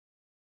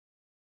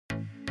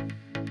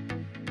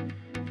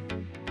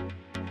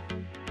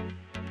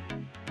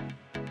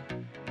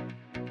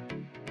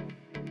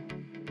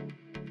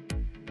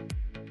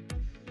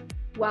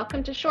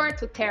Welcome to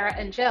Shorts with Tara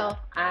and Jill.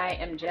 I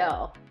am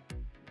Jill.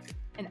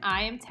 And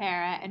I am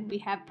Tara, and we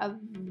have a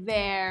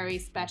very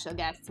special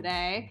guest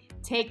today,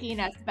 taking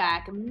us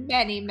back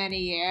many, many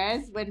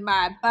years when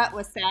my butt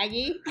was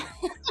saggy.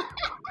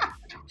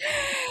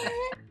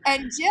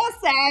 And Jill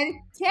said,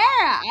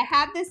 Tara, I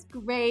have this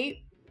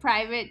great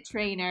private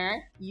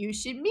trainer. You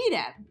should meet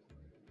him.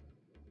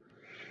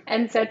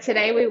 And so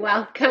today we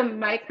welcome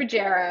Mike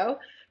Ruggiero,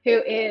 who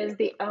is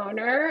the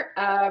owner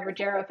of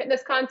Ruggiero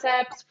Fitness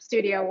Concepts,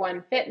 Studio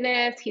One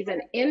Fitness. He's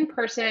an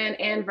in-person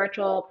and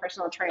virtual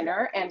personal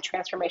trainer and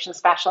transformation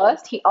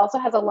specialist. He also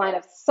has a line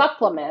of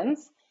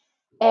supplements,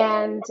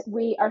 and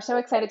we are so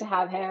excited to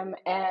have him.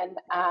 And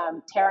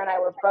Tara and I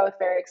were both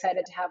very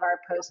excited to have our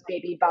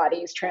post-baby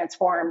bodies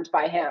transformed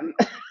by him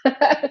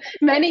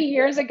many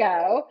years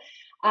ago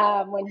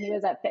when he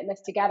was at Fitness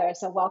Together.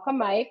 So welcome,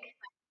 Mike.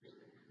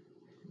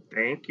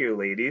 Thank you,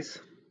 ladies.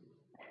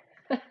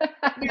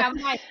 Now,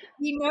 Mike,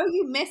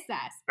 you miss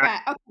us, but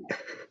okay,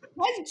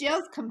 because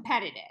Jill's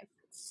competitive,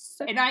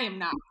 and I am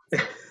not.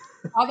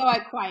 Although I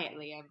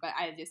quietly am, but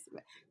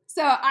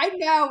so I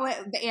know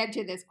what the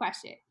answer to this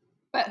question.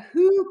 But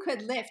who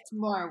could lift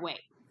more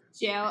weight,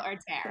 Jill or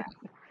Tara?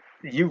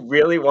 You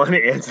really want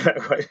to answer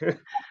that question?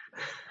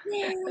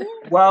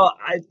 Well,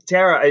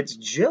 Tara, it's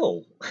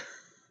Jill.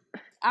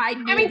 I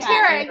knew I mean, that.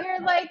 Tara,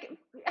 you're like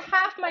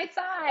half my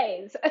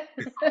size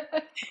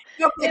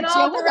No, but in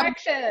all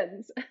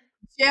directions.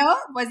 Jill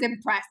was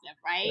impressive,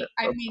 right?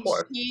 I Of mean,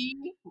 course.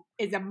 she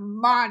is a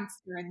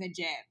monster in the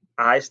gym.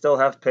 I still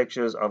have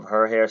pictures of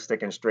her hair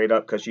sticking straight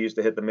up because she used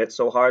to hit the mitt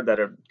so hard that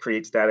it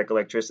creates static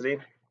electricity.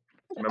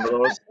 Remember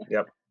those?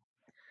 Yep.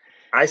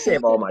 I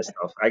save all my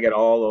stuff. I get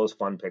all those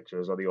fun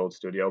pictures of the old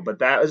studio, but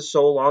that is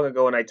so long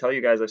ago. And I tell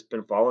you guys, I've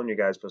been following you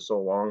guys for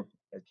so long.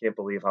 I can't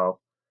believe how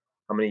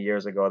many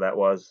years ago that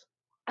was.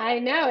 I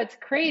know, it's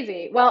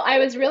crazy. Well, I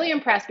was really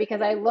impressed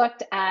because I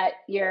looked at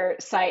your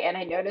site and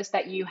I noticed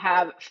that you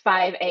have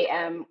 5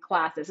 a.m.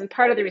 classes. And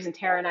part of the reason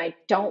Tara and I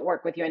don't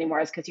work with you anymore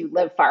is because you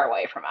live far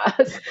away from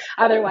us.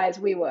 Otherwise,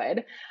 we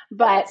would.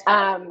 But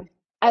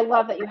I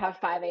love that you have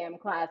 5 a.m.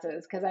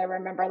 classes because I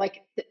remember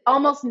like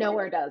almost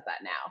nowhere does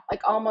that now.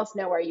 Like almost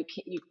nowhere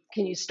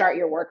you start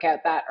your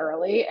workout that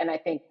early. And I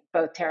think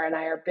both Tara and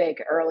I are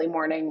big early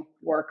morning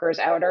workers,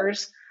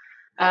 outers.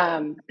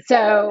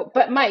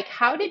 But Mike,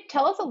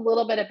 tell us a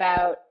little bit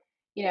about,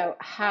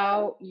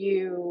 how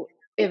you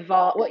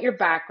evolve, what your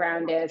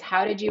background is,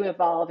 how did you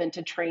evolve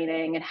into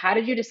training, and how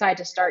did you decide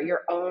to start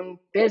your own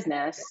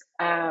business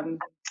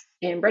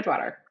in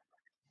Bridgewater?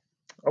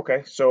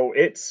 Okay, so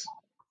it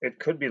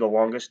could be the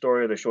longest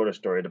story or the shortest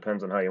story. It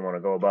depends on how you want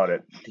to go about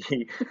it.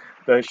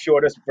 The the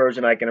shortest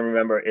version I can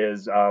remember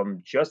is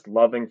just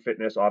loving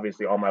fitness,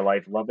 obviously all my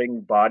life,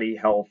 loving body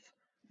health,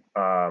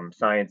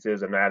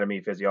 sciences,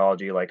 anatomy,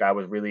 physiology. Like I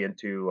was really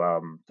into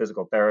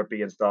physical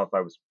therapy and stuff.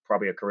 I was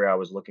probably a career I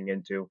was looking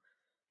into.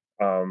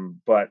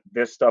 But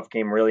this stuff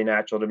came really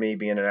natural to me,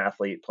 being an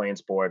athlete, playing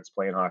sports,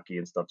 playing hockey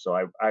and stuff. So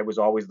I was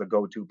always the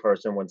go-to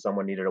person when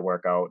someone needed a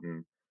workout,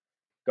 and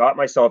got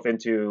myself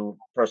into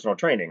personal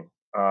training.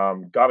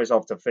 Got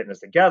myself to Fitness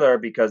Together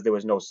because there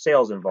was no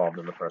sales involved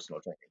in the personal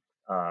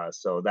training.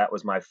 So that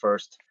was my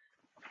first.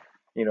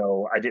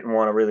 I didn't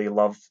want to really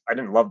love. I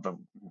didn't love the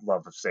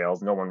love of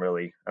sales. No one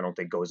really, I don't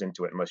think, goes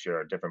into it unless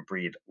you're a different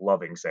breed,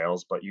 loving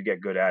sales. But you get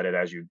good at it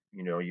as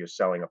you're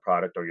selling a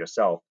product or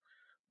yourself.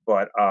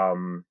 But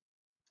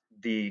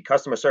the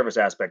customer service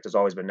aspect has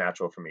always been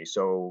natural for me.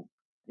 So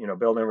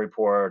building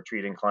rapport,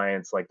 treating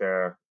clients like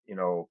they're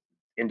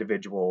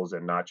individuals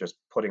and not just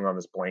putting on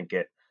this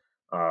blanket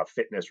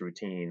fitness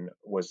routine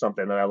was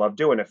something that I love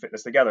doing at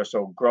Fitness Together.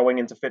 So growing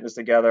into Fitness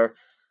Together,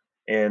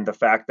 and the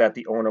fact that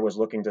the owner was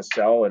looking to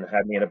sell and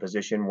had me in a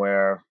position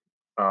where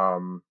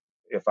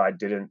if I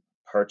didn't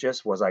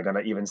purchase, was I going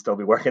to even still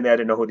be working there? I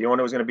didn't know who the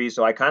owner was going to be.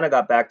 So I kind of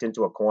got backed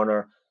into a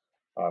corner.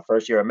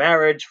 First year of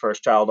marriage,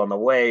 first child on the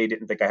way,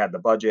 didn't think I had the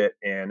budget,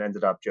 and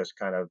ended up just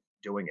kind of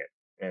doing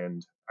it.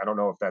 And I don't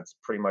know if that's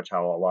pretty much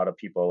how a lot of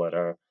people that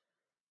are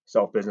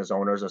self business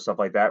owners or stuff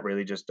like that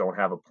really just don't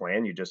have a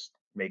plan. You just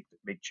you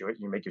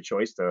make your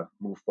choice to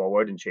move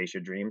forward and chase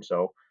your dream.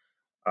 So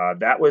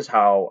that was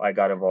how I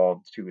got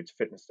involved to It's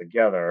Fitness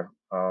Together.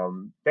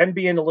 Then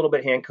being a little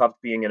bit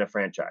handcuffed, being in a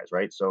franchise,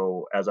 right?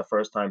 So as a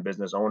first time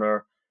business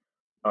owner,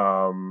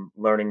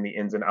 learning the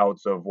ins and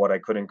outs of what I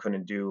could and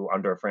couldn't do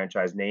under a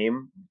franchise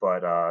name,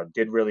 but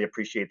did really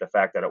appreciate the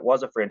fact that it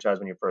was a franchise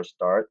when you first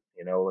start.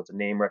 It's a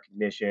name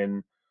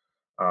recognition.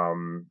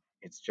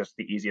 It's just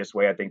the easiest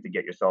way, I think, to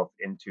get yourself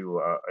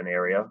into an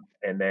area.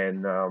 And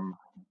then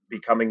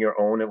becoming your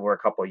own over a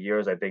couple of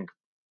years, I think,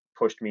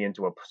 pushed me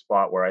into a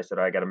spot where I said,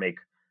 I got to make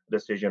a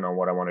decision on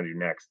what I want to do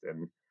next.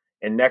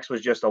 And next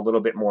was just a little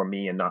bit more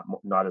me and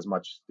not as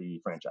much the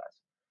franchise.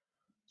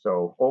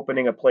 So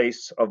opening a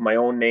place of my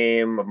own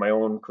name, of my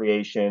own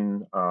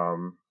creation,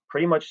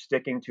 pretty much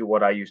sticking to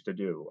what I used to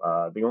do.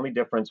 The only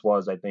difference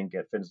was, I think,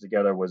 at Fitness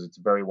Together was it's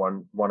very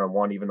on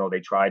one, even though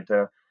they tried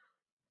to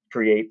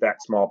create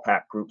that small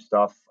pack group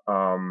stuff.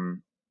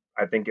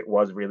 I think it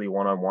was really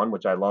one on one,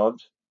 which I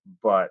loved,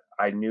 but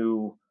I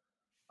knew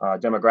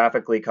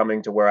demographically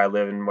coming to where I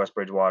live in West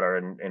Bridgewater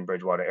and in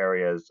Bridgewater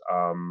areas,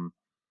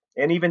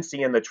 and even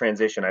seeing the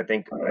transition. I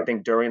think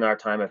during our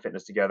time at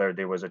Fitness Together,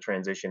 there was a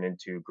transition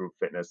into group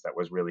fitness that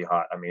was really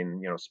hot. I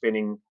mean,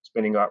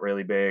 spinning got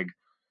really big.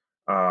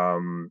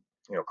 Um,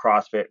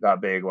 CrossFit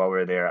got big while we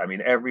were there. I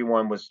mean,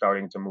 everyone was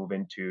starting to move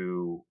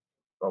into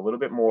a little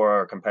bit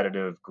more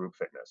competitive group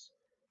fitness.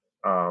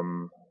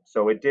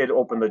 So it did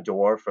open the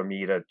door for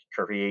me to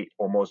create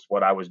almost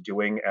what I was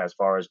doing as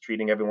far as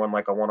treating everyone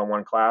like a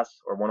one-on-one class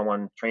or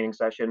one-on-one training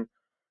session,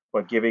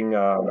 but giving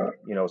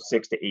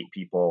 6 to 8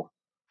 people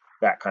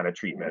that kind of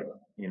treatment.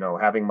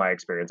 Having my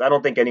experience. I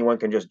don't think anyone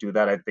can just do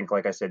that. I think,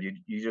 like I said,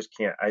 you just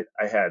can't.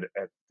 I had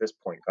at this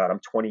point, God, I'm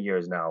 20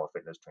 years now a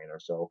fitness trainer.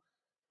 So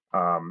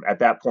at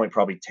that point,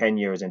 probably 10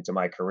 years into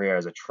my career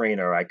as a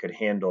trainer, I could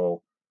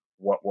handle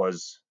what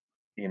was,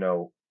 you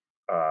know,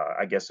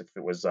 I guess if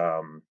it was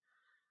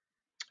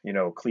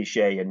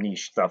cliche and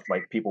niche stuff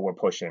like people were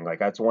pushing. Like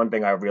that's one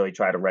thing I really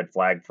try to red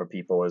flag for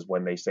people is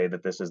when they say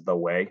that this is the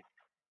way.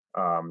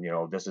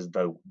 This is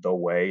the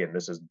way, and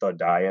this is the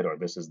diet, or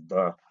this is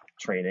the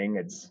training.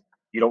 It's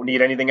you don't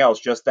need anything else,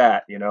 just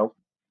that. I'm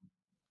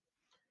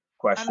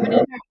Question.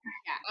 gonna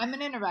I'm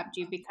gonna interrupt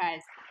you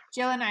because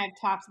Jill and I have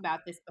talked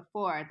about this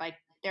before. Like,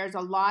 there's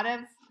a lot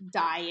of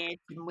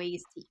diets and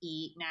ways to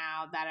eat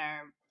now that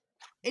are.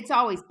 It's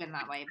always been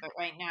that way, but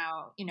right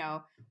now,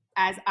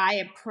 as I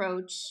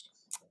approach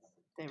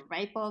the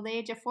ripe old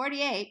age of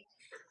 48,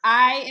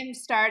 I am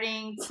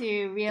starting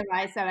to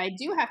realize that I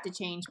do have to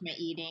change my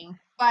eating,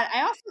 but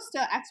I also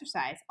still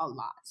exercise a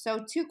lot.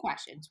 So, two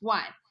questions.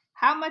 One,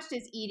 how much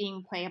does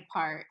eating play a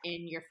part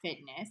in your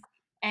fitness?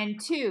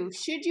 And two,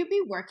 should you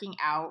be working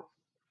out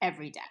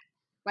every day?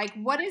 Like,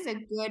 what is a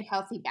good,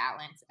 healthy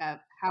balance of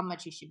how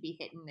much you should be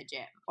hitting the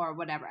gym or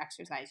whatever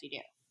exercise you do?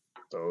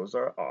 Those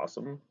are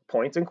awesome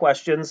points and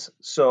questions.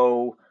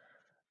 So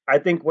I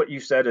think what you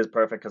said is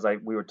perfect because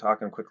we were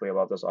talking quickly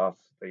about this off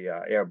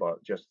the air,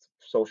 but just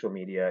social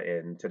media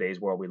in today's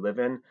world we live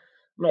in. I'm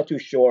not too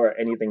sure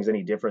anything's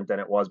any different than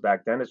it was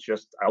back then. It's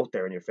just out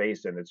there in your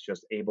face, and it's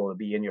just able to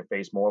be in your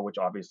face more, which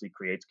obviously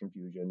creates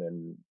confusion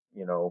and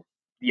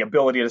the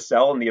ability to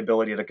sell and the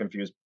ability to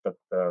confuse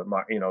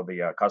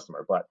the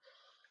customer. But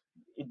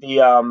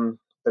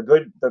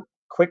the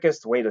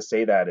quickest way to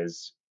say that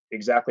is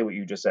exactly what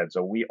you just said.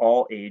 So we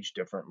all age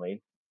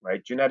differently,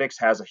 right? Genetics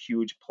has a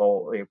huge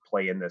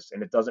play in this,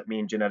 and it doesn't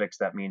mean genetics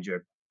that means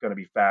you're going to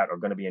be fat or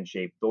going to be in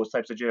shape. Those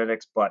types of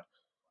genetics, but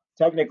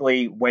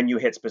technically, when you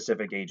hit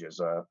specific ages,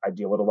 I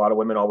deal with a lot of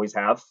women, always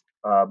have,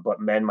 but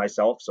men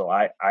myself. So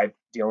I'm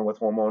dealing with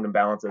hormone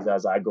imbalances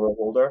as I grow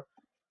older.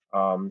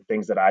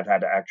 Things that I've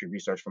had to actually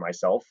research for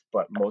myself,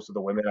 but most of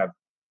the women I've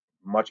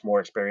much more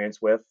experience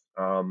with.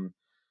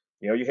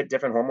 You hit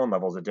different hormone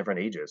levels at different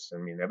ages. I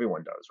mean,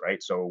 everyone does,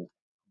 right? So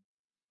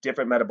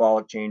different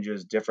metabolic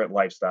changes, different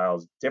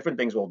lifestyles, different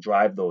things will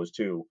drive those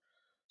too.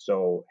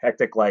 So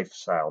hectic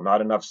lifestyle,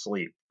 not enough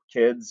sleep,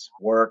 kids,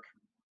 work,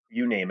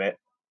 you name it.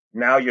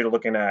 Now you're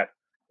looking at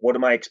what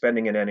am I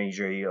expending in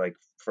energy like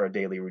for a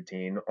daily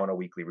routine on a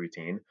weekly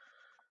routine?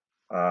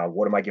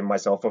 What am I giving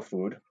myself for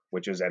food,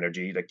 which is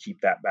energy to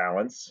keep that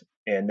balance?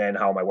 And then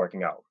how am I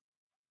working out?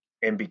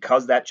 And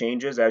because that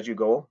changes as you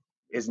go,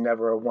 is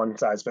never a one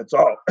size fits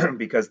all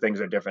because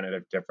things are different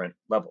at different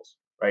levels,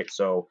 right?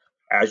 So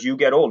as you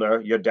get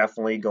older, you're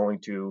definitely going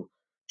to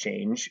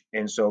change,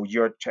 and so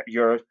your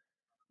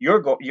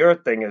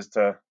thing is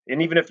to,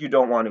 and even if you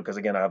don't want to, because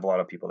again, I have a lot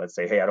of people that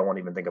say, "Hey, I don't want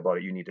to even think about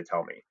it. You need to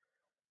tell me."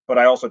 But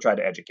I also try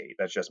to educate.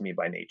 That's just me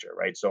by nature,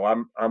 right? So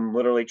I'm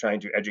literally trying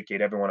to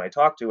educate everyone I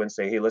talk to and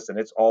say, "Hey, listen,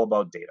 it's all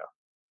about data,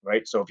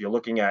 right? So if you're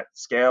looking at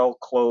scale,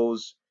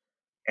 clothes,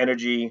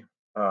 energy,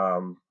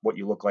 what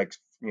you look like,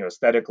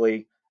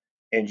 aesthetically,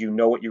 and you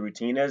know what your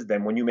routine is,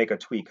 then when you make a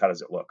tweak, how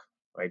does it look?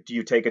 Right? Do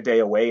you take a day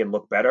away and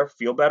look better,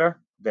 feel better?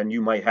 Then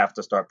you might have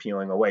to start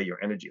peeling away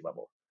your energy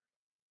level.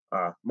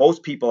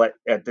 Most people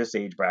at this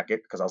age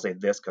bracket, because I'll say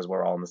this because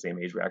we're all in the same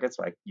age bracket,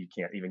 so you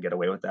can't even get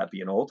away with that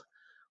being old.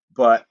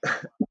 But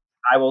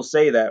I will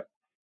say that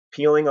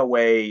peeling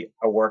away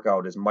a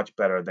workout is much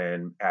better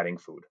than adding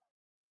food,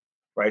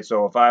 right?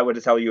 So if I were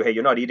to tell you, hey,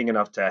 you're not eating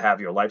enough to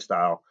have your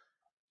lifestyle,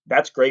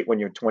 that's great when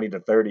you're 20 to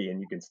 30 and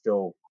you can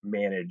still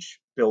manage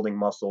building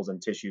muscles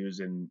and tissues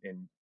and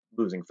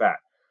losing fat.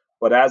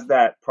 But as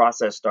that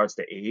process starts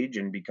to age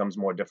and becomes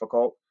more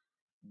difficult,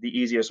 the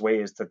easiest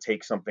way is to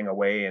take something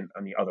away and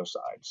on the other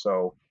side.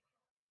 So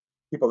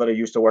people that are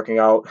used to working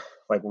out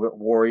like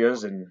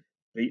warriors and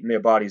beating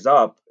their bodies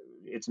up,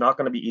 it's not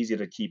going to be easy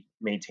to keep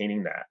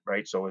maintaining that,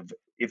 right? So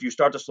if you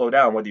start to slow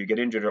down, whether you get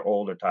injured or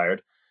old or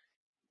tired,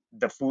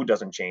 the food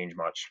doesn't change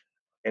much.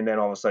 And then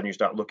all of a sudden you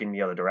start looking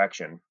the other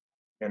direction.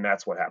 And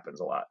that's what happens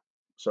a lot.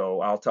 So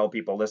I'll tell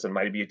people, listen,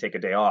 maybe you take a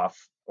day off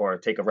or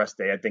take a rest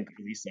day. I think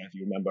Lisa, if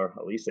you remember,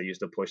 Lisa used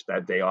to push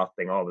that day off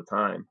thing all the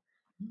time.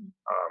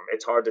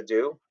 It's hard to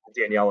do.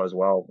 Danielle as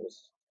well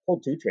was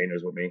hold two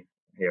trainers with me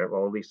here.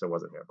 Well, Lisa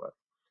wasn't there, but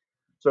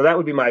so that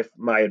would be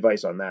my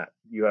advice on that.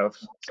 You have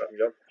something,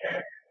 Joe?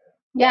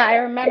 Yeah, I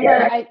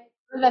remember.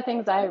 One of the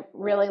things I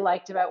really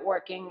liked about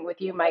working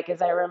with you, Mike,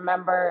 is I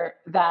remember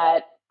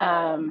that,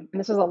 and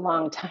this was a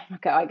long time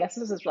ago. I guess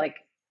this was like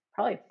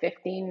probably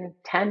 15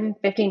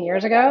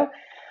 years ago.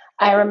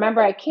 I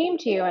remember I came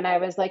to you and I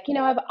was like,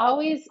 I've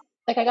always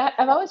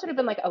sort of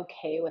been like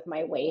okay with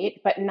my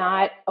weight, but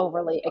not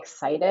overly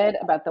excited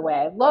about the way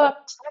I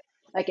looked,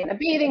 like in a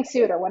bathing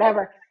suit or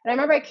whatever. And I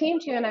remember I came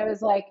to you and I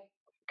was like,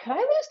 could I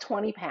lose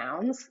 20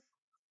 pounds?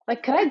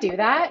 Like, could I do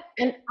that?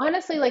 And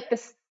honestly,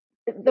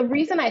 the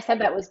reason I said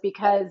that was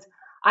because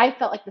I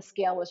felt like the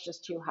scale was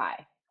just too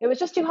high. It was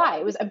just too high.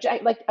 It was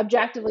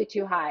objectively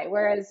too high.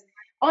 Whereas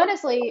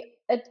honestly,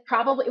 it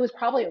was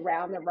probably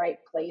around the right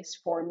place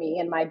for me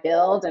and my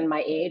build and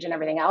my age and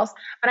everything else.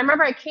 But I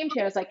remember I came to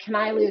you and I was like, can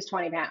I lose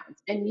 20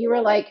 pounds? And you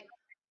were like,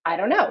 I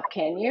don't know,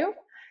 can you?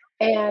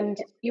 And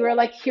you were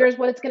like, here's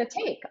what it's going to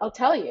take. I'll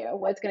tell you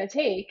what it's going to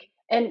take.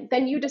 And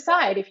then you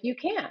decide if you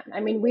can.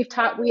 I mean, we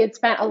had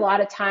spent a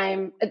lot of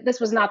time. This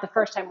was not the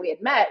first time we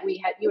had met.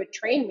 You had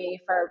trained me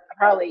for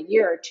probably a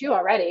year or two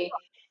already.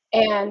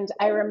 And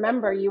I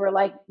remember you were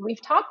like,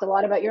 we've talked a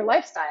lot about your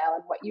lifestyle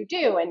and what you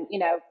do and,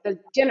 the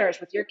dinners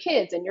with your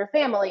kids and your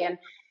family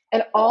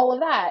and all of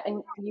that.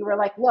 And you were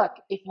like, look,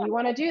 if you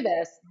want to do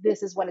this,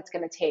 this is what it's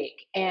going to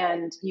take.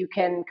 And you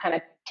can kind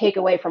of take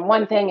away from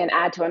one thing and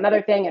add to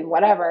another thing and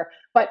whatever.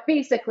 But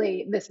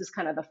basically, this is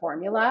kind of the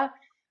formula.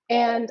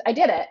 And I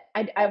did it.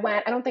 I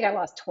went, I don't think I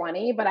lost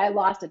 20, but I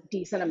lost a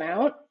decent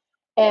amount.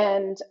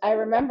 And I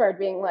remembered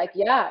being like,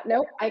 yeah,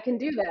 nope, I can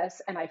do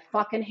this. And I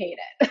fucking hate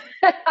it.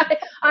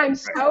 I'm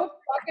so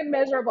fucking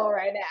miserable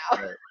right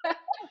now.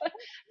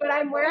 But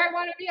I'm where I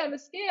want to be on the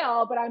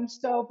scale, but I'm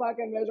so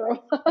fucking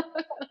miserable.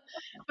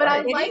 But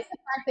I like the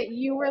fact that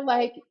you were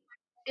like,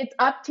 it's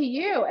up to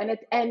you, and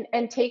it's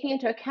and taking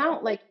into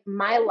account like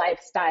my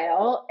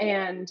lifestyle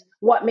and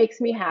what makes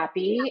me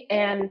happy.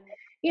 And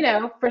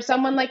for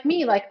someone like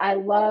me, like I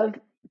love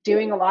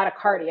doing a lot of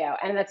cardio,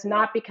 and that's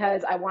not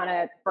because I want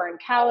to burn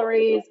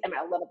calories. I mean,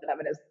 a little bit of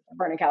it is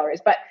burning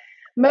calories, but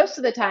most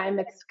of the time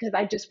it's because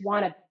I just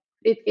want to,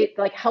 it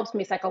like helps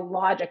me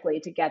psychologically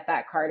to get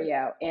that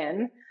cardio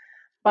in.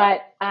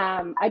 But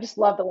I just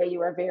love the way you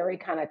were very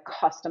kind of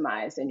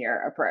customized in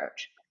your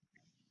approach.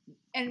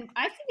 And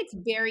I think it's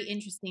very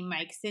interesting,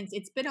 Mike, since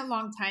it's been a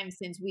long time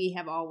since we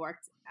have all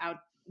worked out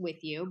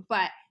with you,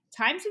 but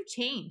times have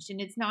changed and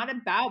it's not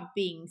about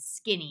being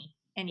skinny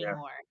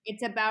anymore.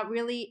 It's about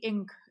really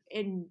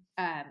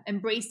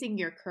embracing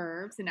your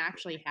curves and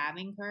actually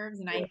having curves.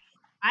 And I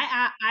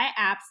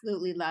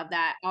absolutely love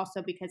that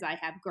also because I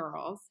have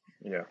girls.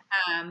 Yeah.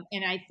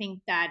 And I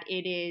think that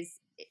it is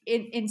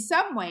in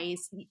some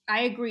ways,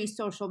 I agree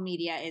social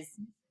media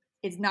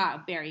is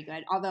not very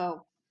good,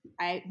 although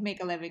I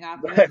make a living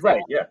off of it. So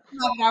Right. Yeah.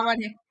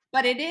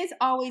 but it is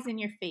always in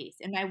your face.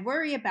 And I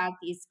worry about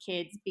these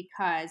kids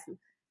because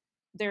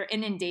they're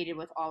inundated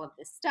with all of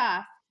this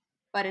stuff.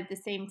 But at the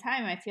same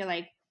time, I feel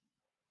like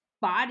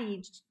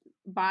body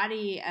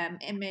body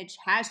image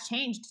has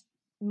changed,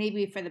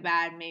 maybe for the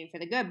bad, maybe for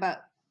the good,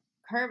 but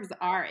curves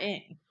are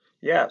in.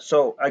 Yeah.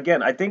 So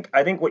again, I think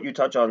what you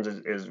touch on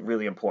is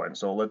really important.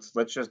 So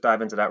let's just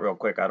dive into that real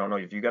quick. I don't know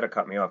if you got to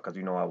cut me off because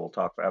I will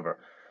talk forever.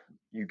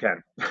 You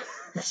can.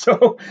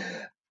 So,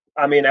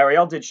 I mean,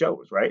 Ariel did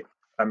shows, right?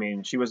 I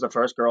mean, she was the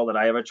first girl that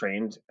I ever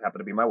trained, happened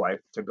to be my wife,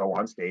 to go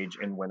on stage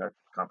and win a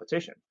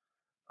competition.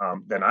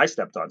 Then I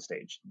stepped on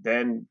stage.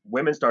 Then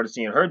women started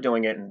seeing her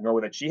doing it and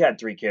know that she had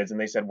 3 kids, and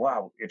they said,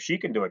 "Wow, if she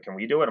can do it, can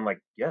we do it?" I'm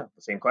like, "Yeah,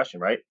 the same question,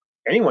 right?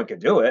 Anyone can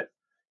do it.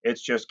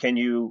 It's just, can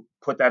you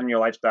put that in your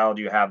lifestyle?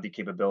 Do you have the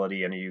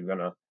capability? And are you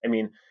gonna? I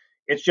mean,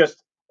 it's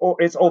just, oh,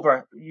 it's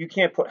over. You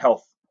can't put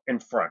health in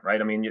front, right?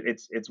 I mean,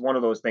 it's one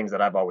of those things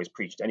that I've always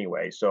preached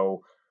anyway.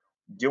 So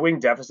doing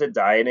deficit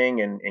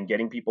dieting and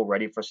getting people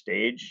ready for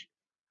stage,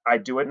 I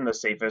do it in the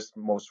safest,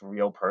 most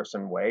real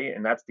person way.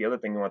 And that's the other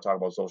thing we want to talk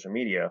about social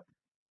media.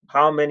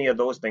 How many of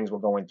those things were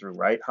going through,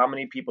 right? How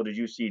many people did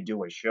you see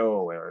do a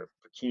show or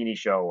a bikini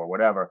show or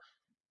whatever?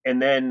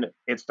 And then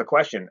it's the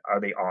question, are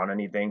they on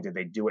anything? Did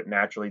they do it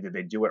naturally? Did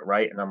they do it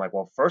right? And I'm like,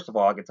 well, first of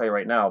all, I can tell you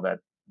right now that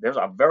there's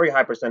a very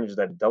high percentage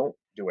that don't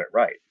do it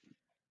right.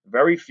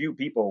 Very few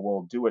people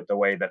will do it the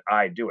way that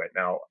I do it.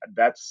 Now,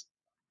 that's,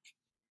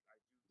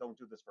 don't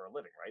do this for a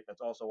living, right?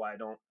 That's also why I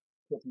don't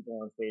put people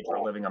on stage for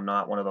a living. I'm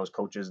not one of those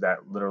coaches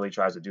that literally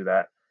tries to do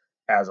that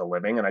as a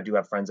living. And I do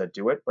have friends that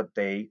do it, but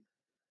they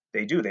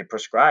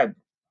prescribe,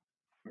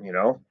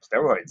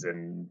 steroids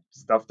and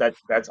stuff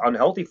that's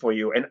unhealthy for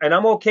you. And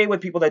I'm okay with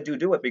people that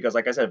do it because,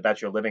 like I said, if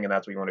that's your living and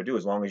that's what you want to do,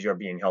 as long as you're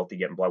being healthy,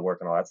 getting blood work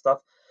and all that stuff.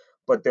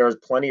 But there's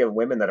plenty of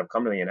women that have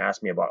come to me and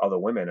asked me about other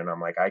women, and I'm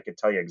like, I could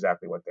tell you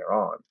exactly what they're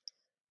on.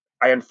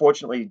 I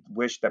unfortunately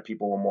wish that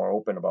people were more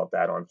open about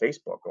that on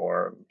Facebook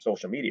or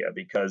social media,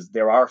 because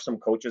there are some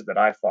coaches that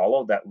I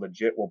follow that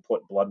legit will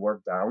put blood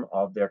work down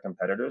of their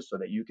competitors so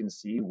that you can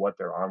see what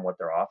they're on, what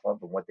they're off of,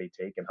 and what they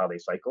take and how they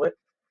cycle it.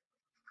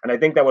 And I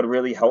think that would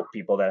really help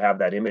people that have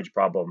that image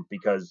problem,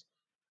 because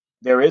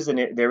there is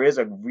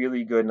a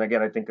really good, and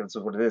again, I think this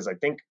is what it is. I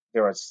think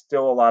there are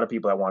still a lot of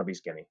people that want to be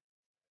skinny.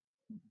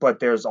 but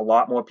there's a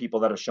lot more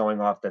people that are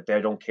showing off that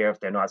they don't care if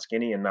they're not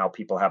skinny, and now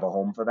people have a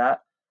home for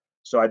that.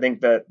 So I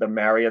think that the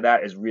marry of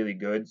that is really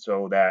good,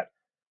 so that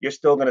you're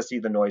still going to see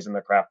the noise and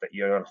the crap that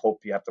you're going to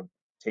hope you have to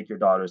take your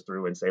daughters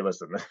through and say,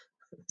 listen,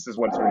 this is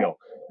what's real,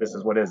 this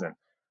is what isn't.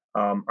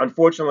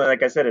 Unfortunately,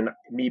 like I said, in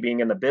me being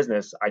in the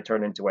business, I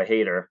turn into a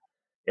hater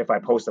if I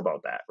post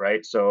about that,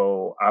 right?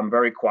 So I'm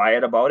very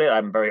quiet about it.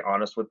 I'm very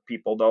honest with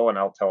people though, and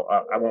I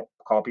won't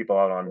call people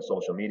out on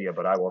social media,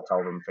 but I will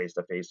tell them face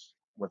to face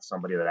with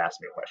somebody that asks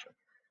me a question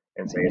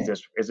and say,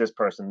 is this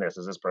person this?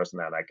 Is this person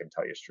that? I can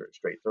tell you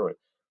straight through it.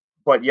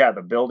 But yeah,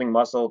 the building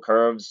muscle,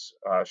 curves,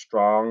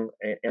 strong,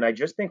 and I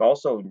just think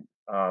also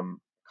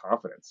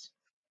confidence.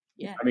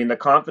 Yeah. I mean, the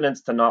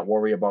confidence to not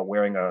worry about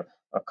wearing a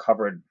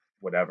covered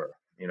whatever,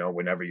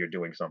 whenever you're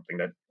doing something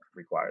that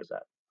requires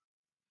that.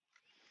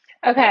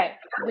 Okay,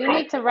 we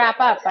need to wrap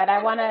up, but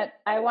I want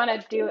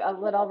to do a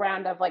little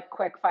round of like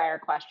quick fire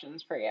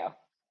questions for you.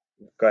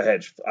 Go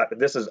ahead.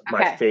 This is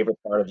my Okay. favorite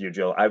part of you,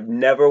 Jill. I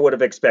never would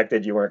have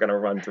expected you weren't going to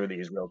run through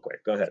these real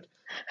quick. Go ahead.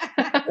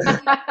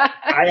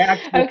 I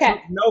actually Okay.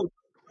 took notes.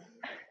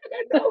 I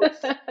got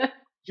notes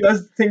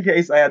just in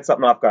case I had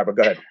something off guard. But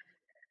go ahead.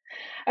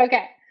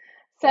 Okay.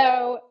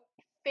 So,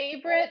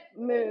 favorite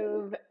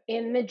move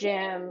in the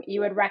gym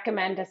you would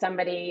recommend to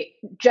somebody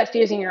just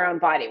using your own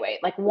body weight,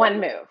 like one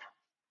move?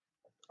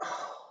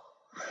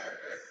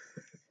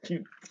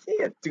 You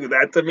can't do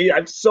that to me. I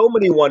have so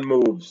many one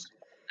moves.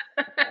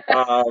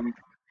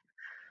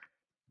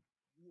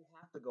 You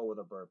have to go with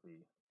a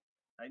burpee.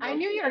 I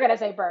knew you were going to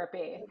say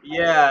burpee.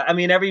 Yeah, I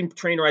mean every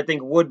trainer I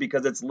think would,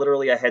 because it's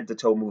literally a head to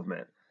toe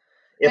movement.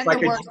 If And I the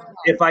could worst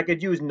if I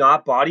could use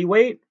not body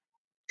weight,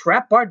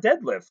 trap bar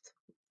deadlift.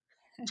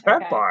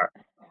 Trap Okay. bar.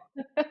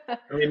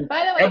 I mean,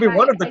 By the way, every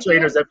one of the I do.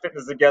 trainers at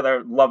Fitness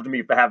Together loved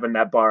me for having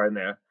that bar in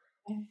there.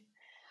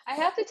 I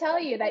have to tell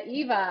you that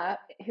Eva,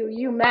 who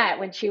you met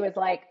when she was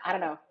like, I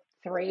don't know,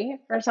 3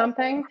 or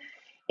something,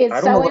 is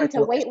I don't know so what I into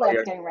do with this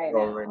weightlifting right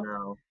girl right now.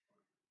 now.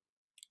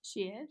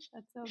 she is.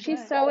 That's so She's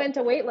good. so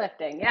into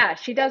weightlifting. Yeah,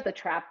 she does the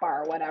trap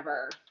bar,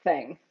 whatever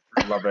thing.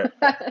 I love it.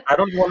 I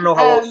don't want to know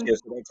how old she um,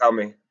 is, so don't tell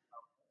me.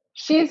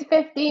 she's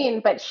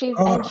 15, but she's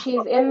in Oh,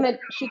 the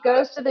she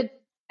goes to the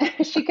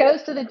she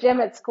goes to the gym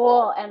at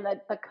school, and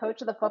the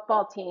coach of the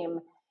football team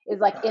is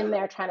like in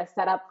there trying to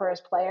set up for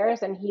his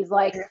players, and he's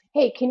like,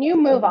 "Hey, can you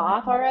move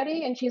off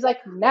already?" And she's like,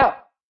 "No,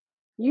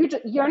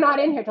 you're not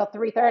in here till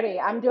 3:30.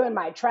 I'm doing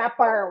my trap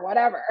bar or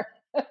whatever."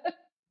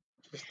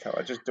 just tell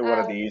her, just do one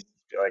of Um, these.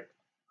 Be like,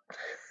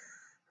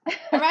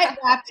 All right,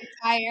 rapid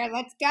fire.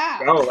 Let's go.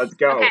 go, let's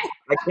okay, go.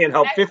 I can't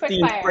help. next quick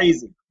 15 is fire.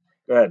 crazy.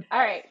 Go ahead. All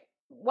right.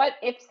 What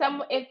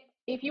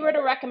if you were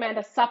to recommend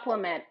a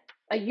supplement,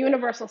 a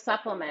universal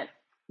supplement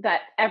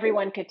that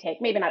everyone could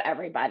take? Maybe not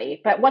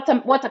everybody, but what's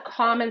a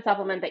common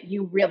supplement that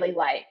you really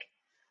like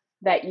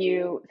that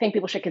you think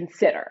people should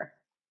consider?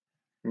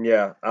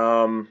 Yeah.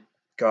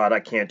 God, I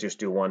can't just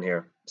do one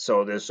here.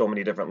 So there's so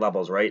many different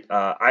levels, right?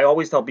 I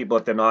always tell people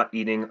if they're not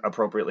eating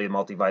appropriately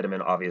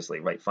multivitamin, obviously,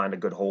 right? Find a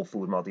good whole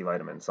food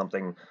multivitamin,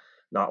 something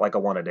not like a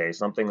one a day,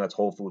 something that's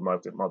whole food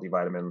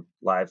multivitamin,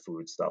 live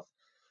food stuff.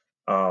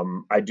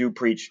 I do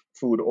preach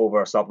food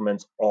over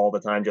supplements all the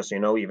time, just so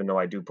you know, even though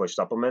I do push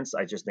supplements,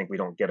 I just think we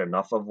don't get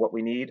enough of what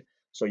we need.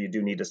 So you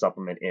do need to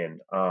supplement in.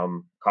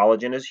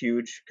 Collagen is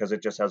huge because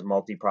it just has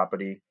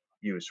multi-property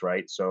use,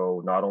 right?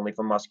 So not only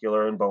for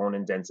muscular and bone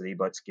and density,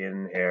 but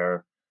skin,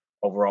 hair,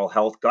 overall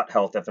health, gut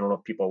health. I don't know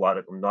if people, a lot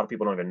of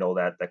people don't even know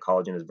that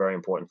collagen is very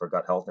important for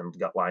gut health and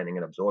gut lining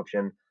and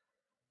absorption,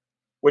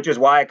 which is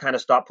why I kind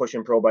of stopped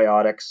pushing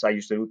probiotics. I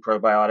used to do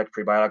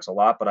prebiotics a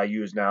lot, but I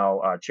use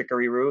now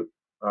chicory root,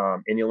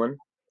 inulin,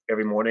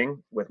 every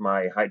morning with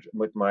my.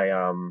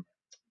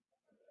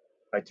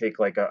 I take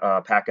like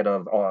a packet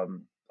of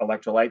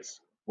electrolytes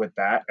with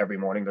that every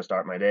morning to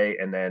start my day,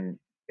 and then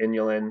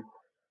inulin.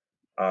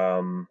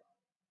 Um,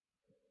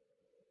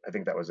 I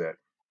think that was it.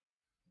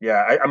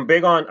 Yeah, I'm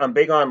big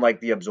on like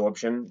the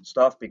absorption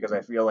stuff because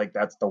I feel like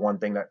that's the one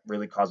thing that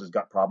really causes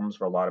gut problems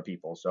for a lot of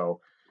people.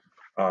 So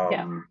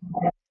Yeah, um,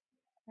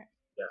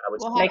 yeah, I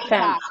would say We'll have makes to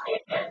talk.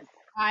 sense.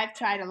 I've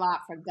tried a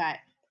lot for gut,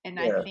 and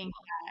I yeah, think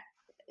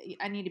that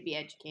I need to be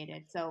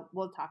educated. So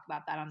we'll talk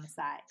about that on the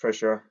side. for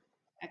sure.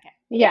 Okay.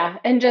 Yeah,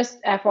 and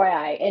just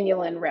FYI,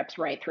 inulin rips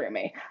right through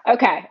me.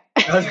 Okay.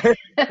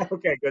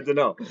 Okay, good to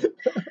know.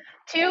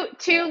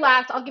 Two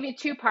last. I'll give you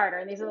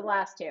two-parter, and these are the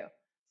last two. All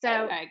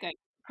So right. Good.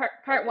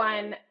 part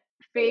one,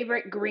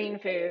 favorite green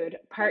food.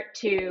 Part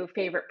two,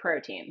 favorite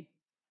protein.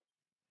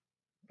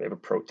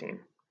 Favorite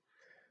protein.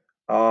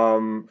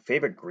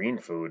 Favorite green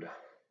food.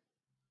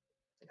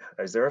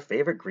 Is there a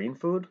favorite green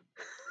food?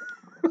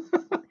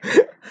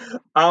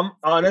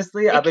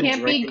 Honestly, I've It been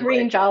can't be drinking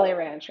my green Jolly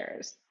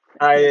Ranchers.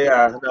 It can't I be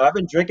that. no, I've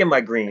been drinking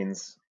my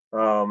greens.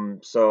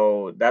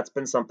 So that's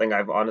been something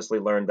I've honestly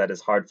learned that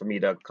is hard for me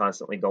to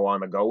constantly go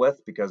on the go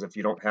with, because if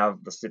you don't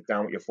have the sit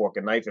down with your fork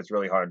and knife, it's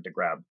really hard to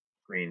grab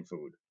green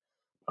food.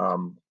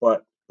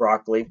 But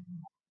broccoli,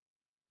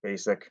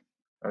 basic.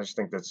 I just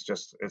think it's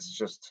just.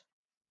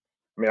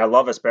 I mean, I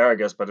love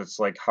asparagus, but it's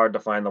like hard to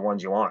find the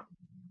ones you want.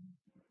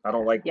 I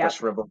don't like the Yep.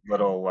 shriveled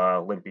little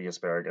limpy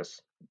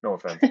asparagus. No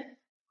offense.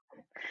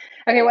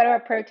 Okay, what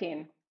about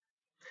protein?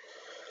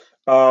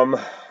 Um,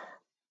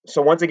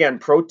 so once again,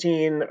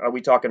 protein. Are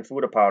we talking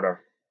food or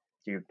powder?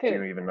 Do you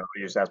Food. even know?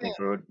 You just asked me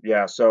food.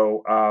 Yeah.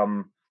 So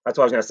that's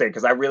what I was gonna say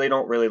because I really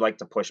don't really like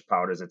to push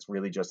powders. It's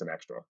really just an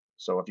extra.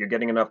 So if you're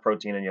getting enough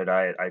protein in your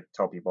diet, I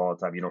tell people all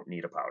the time you don't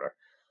need a powder.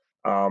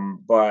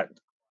 But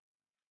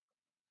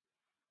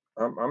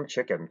I'm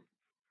chicken.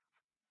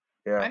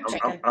 Yeah, I'm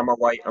Chicken. I'm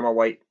a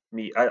white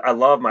meat. I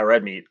love my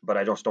red meat, but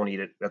I just don't eat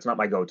it. That's not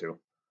my go-to.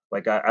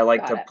 Like I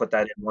like Got to it. put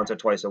that in once or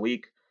twice a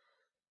week,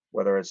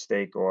 whether it's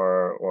steak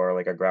or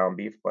like a ground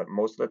beef. But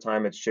most of the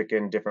time it's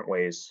chicken, different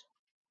ways.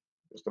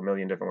 Just a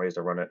million different ways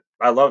to run it.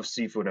 I love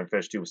seafood and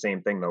fish too.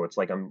 Same thing though. It's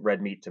like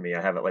red meat to me.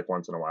 I have it like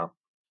once in a while.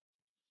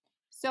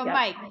 So, Yep.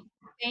 Mike,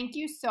 thank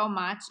you so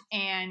much.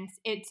 And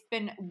it's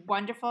been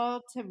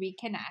wonderful to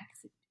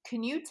reconnect.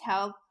 Can you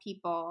tell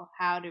people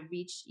how to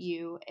reach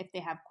you if they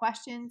have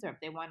questions or if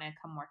they want to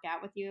come work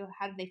out with you?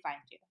 How do they find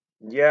you?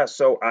 Yeah,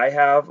 so I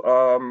have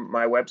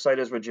my website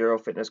is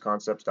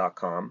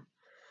rogerofitnessconcepts.com.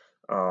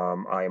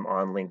 I am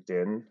on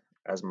LinkedIn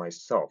as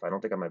myself. I don't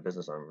think I have my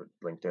business on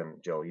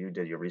LinkedIn, Jill. You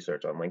did your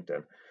research on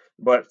LinkedIn.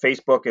 But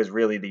Facebook is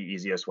really the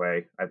easiest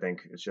way. I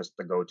think it's just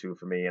the go-to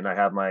for me. And I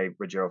have my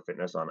Rogero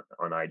Fitness on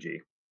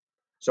IG.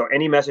 So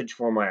any message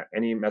format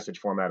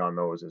on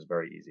those is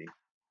very easy.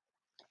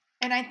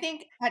 And I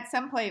think at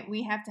some point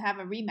we have to have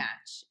a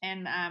rematch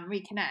and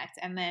reconnect,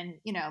 and then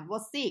we'll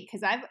see.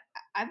 Because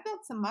I've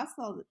built some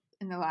muscle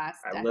in the last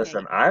decade.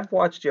 Listen, I've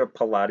watched your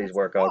Pilates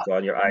workouts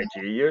on your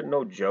IG. You're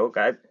no joke.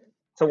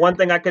 So one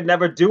thing I could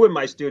never do in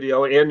my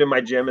studio and in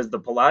my gym is the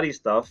Pilates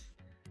stuff.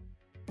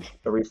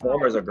 The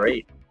reformers are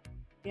great.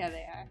 Yeah,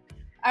 they are.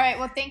 All right.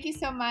 Well, thank you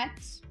so much.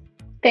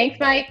 Thanks,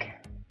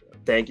 Mike.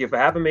 Thank you for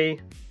having me.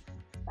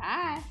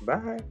 Bye.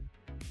 Bye.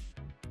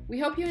 We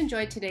hope you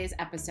enjoyed today's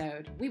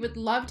episode. We would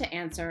love to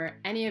answer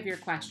any of your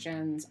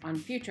questions on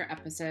future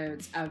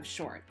episodes of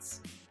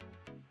Shorts.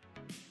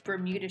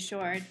 Bermuda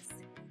shorts,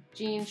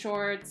 Jean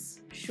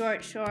shorts,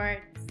 short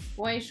shorts,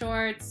 boy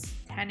shorts,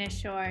 tennis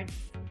shorts,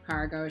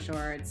 cargo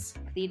shorts,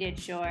 pleated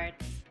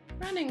shorts,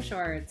 running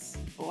shorts,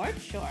 board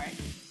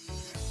shorts.